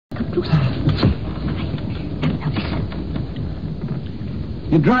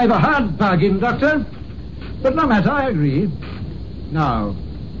You drive a hard bargain, Doctor. But no matter, I agree. Now,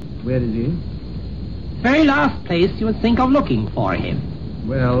 where is he? Very last place you would think of looking for him.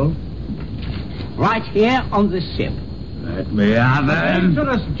 Well? Right here on this ship. Let me have him.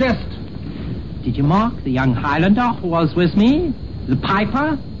 Dangerous jest. Did you mark the young Highlander who was with me? The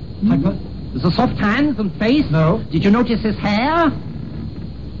piper? Piper? The soft hands and face? No. Did you notice his hair?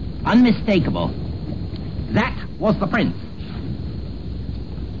 Unmistakable. That was the prince.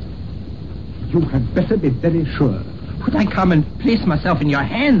 You had better be very sure. Could I come and place myself in your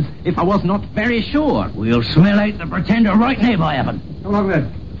hands if I was not very sure? We'll smell out the pretender right now, by heaven. Come along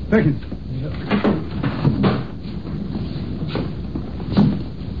then. Perkins.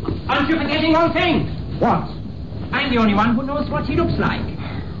 Aren't you forgetting one thing? What? I'm the only one who knows what he looks like.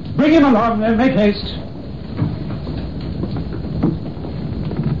 Bring him along then. Make haste.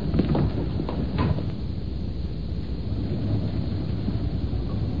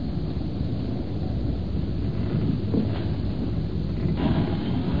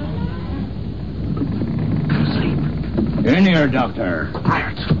 In here, Doctor.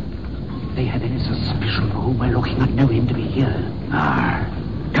 Quiet. If they have any suspicion for whom we're looking, I'd know him to be here.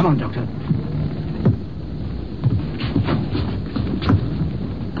 Come on, Doctor.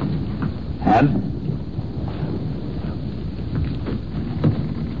 Ham?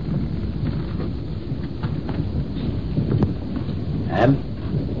 Ham?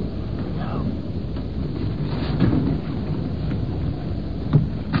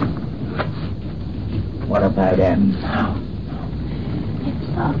 What about him?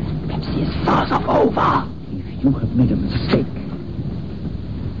 Pepsi is far over. If you have made a mistake.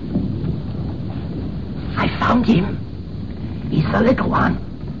 I found him. He's the little one.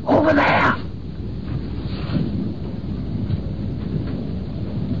 Over there.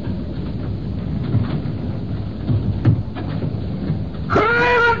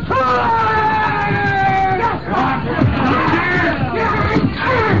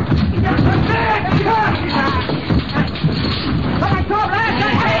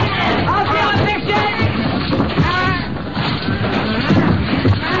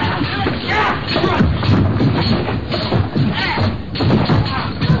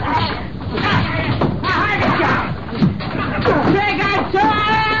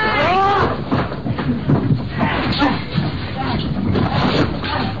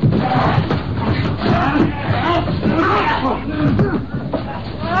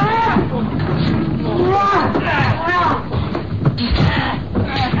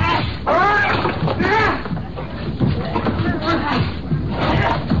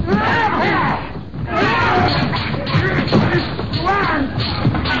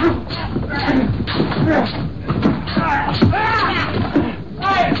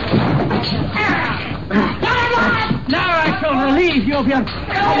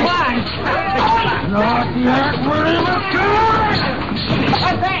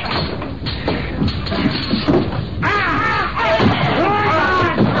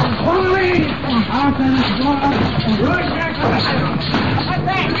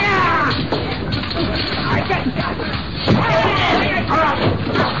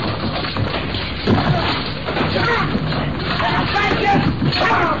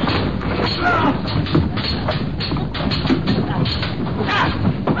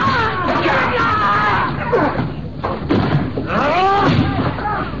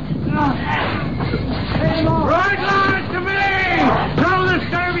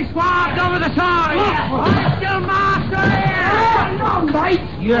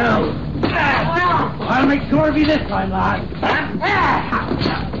 I'll make sure of you this time, lad.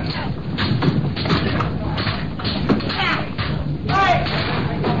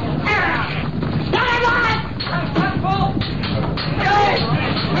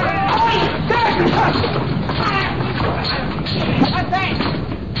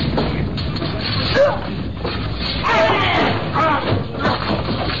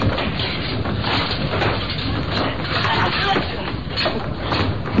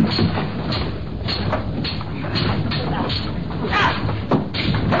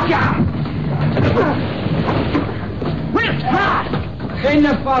 In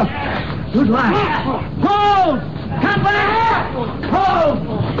the boat. Good lad. Hold! Come back! Hold!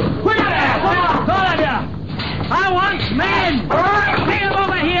 Quick! All of you! I want men! Bring them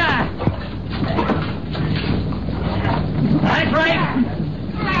over here! That's right.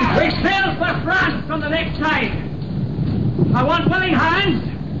 We sail for France on the next tide. I want willing hands.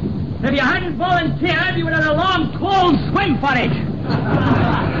 If you hadn't volunteered, you would have had a long, cold swim for it.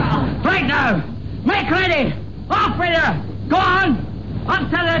 Right now, make ready. Off with you. Go on. Up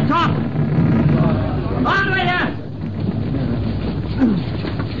to the top! On with you!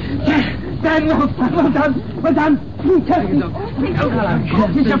 Dan, well done. Well done. You tell me.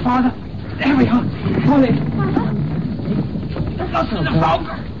 Here's your father. There we are. Polly. Lost in the fog.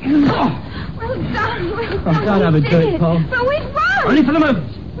 Well done. Don't have a drink, Paul. But we've won. Only for the moment.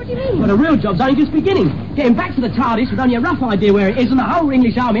 What do you mean? Well, the real job's only just beginning. Getting back to the TARDIS with only a rough idea where it is and the whole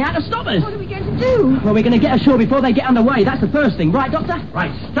English army out to stop us. What are we going to do? Well, we're going to get ashore before they get underway. That's the first thing. Right, Doctor?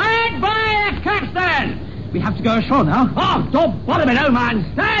 Right, stand by the capstan! We have to go ashore now. Oh, don't bother me, old man!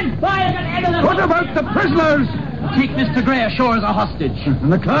 Stand by at the end of the... What about the prisoners? Take Mr. Grey ashore as a hostage.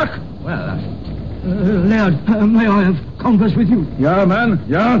 And the clerk? Well, Laird, may I have converse with you? Yeah, man,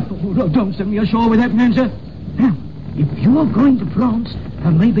 yeah. Oh, don't send me ashore with that man, sir. Now, if you are going to France,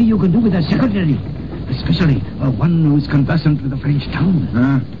 maybe you can do with a secretary. Especially one who is conversant with the French tongue.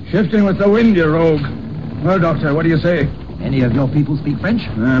 Shifting with the wind, you rogue. Well, Doctor, what do you say? any of your people speak French?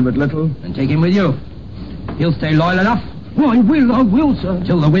 But little. Then take him with you. He'll stay loyal enough. Oh, I will, sir.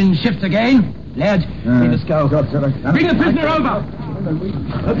 Till the wind shifts again. Laird, let us go. Doctor, Bring the prisoner over.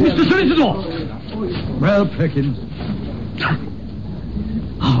 Mr. Solicitor. Well, Pickens.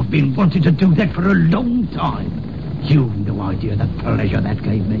 I've been wanting to do that for a long time. You've no idea the pleasure that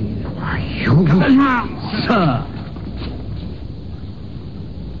gave me. You... Sir.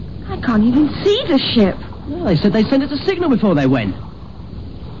 I can't even see the ship. Well, they said they sent us a signal before they went.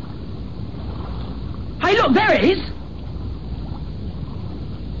 Hey, look, there it is.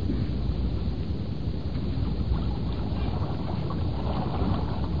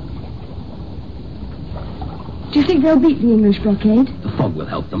 Do you think they'll beat the English blockade? The fog will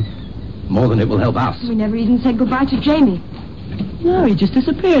help them. More than it will help us. We never even said goodbye to Jamie. No, he just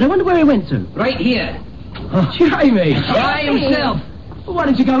disappeared. I wonder where he went to. Right here. Oh, Jamie. By himself. Well, why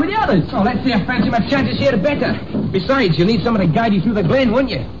didn't you go with the others? Oh, let's see, I fancy my chances here better. Besides, you'll need someone to guide you through the glen, won't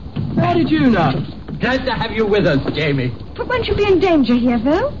you? How did you know? Glad to have you with us, Jamie. But won't you be in danger here,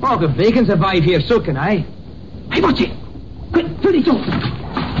 Phil? Oh, if they can survive here, so can I. Hey, watch it. Quick, through the door.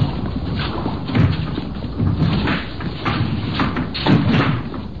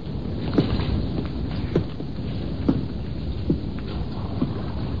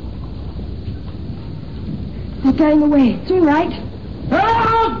 They're going away. It's all right.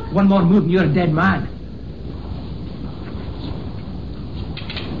 Help! One more move and you're a dead man.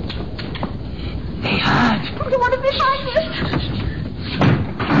 They heard. Oh, they want to be like this.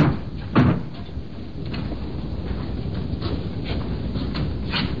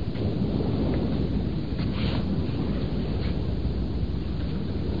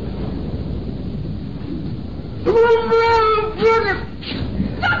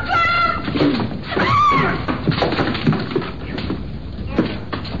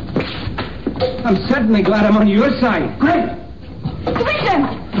 I'm certainly glad I'm on your side. Greg! Victor!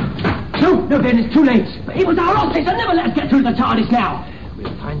 No, Ben, it's too late. It was our office. They'll never let us get through the TARDIS now.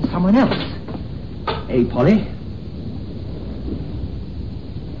 We'll find someone else. Hey, Polly.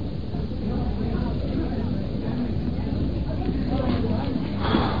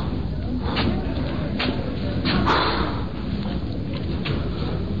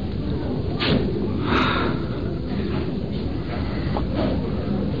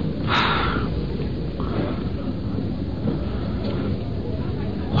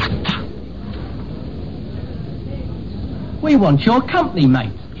 We want your company,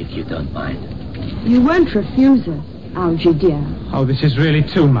 mate. If you don't mind. You won't refuse us, Algie dear. Oh, this is really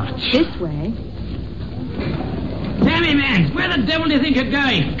too much. This way. Damn it, man. Where the devil do you think you're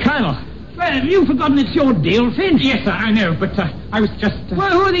going? Colonel. Well, have you forgotten it's your deal, Finch? Yes, sir, I know, but I was just...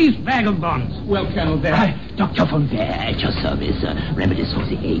 Well, who are these vagabonds? Well, Colonel, they're... Dr. Von Bear, at your service. Remedies for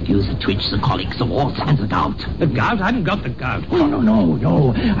the agues, the twitch, the colics, the warts, and the gout. The gout? I haven't got the gout. Oh,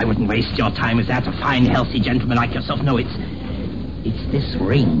 no. I wouldn't waste your time with that. A fine, healthy gentleman like yourself. No, it's this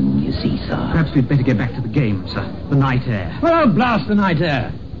ring, you see, sir. Perhaps we'd better get back to the game, sir. The night air. Well, I'll blast the night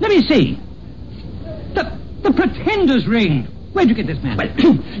air. Let me see. The Pretender's ring. Where'd you get this, man? Well,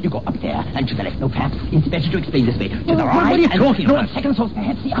 you go up there and to the left. No, perhaps it's better to explain this way. To the What right. are you talking No, about? second source,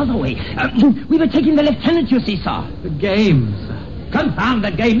 perhaps the other way. We were taking the lieutenant, you see, sir. The game, sir. Confound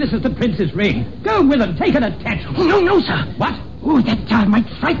the game. This is the Prince's ring. Go with him. Take an attachment. No, sir. What? Oh, that might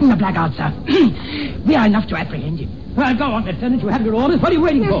frighten the blackguard, sir. We are enough to apprehend him. Well, go on, Lieutenant. You have your orders. What are you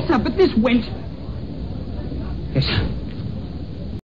waiting for? Yes, sir, but this went... Yes, sir.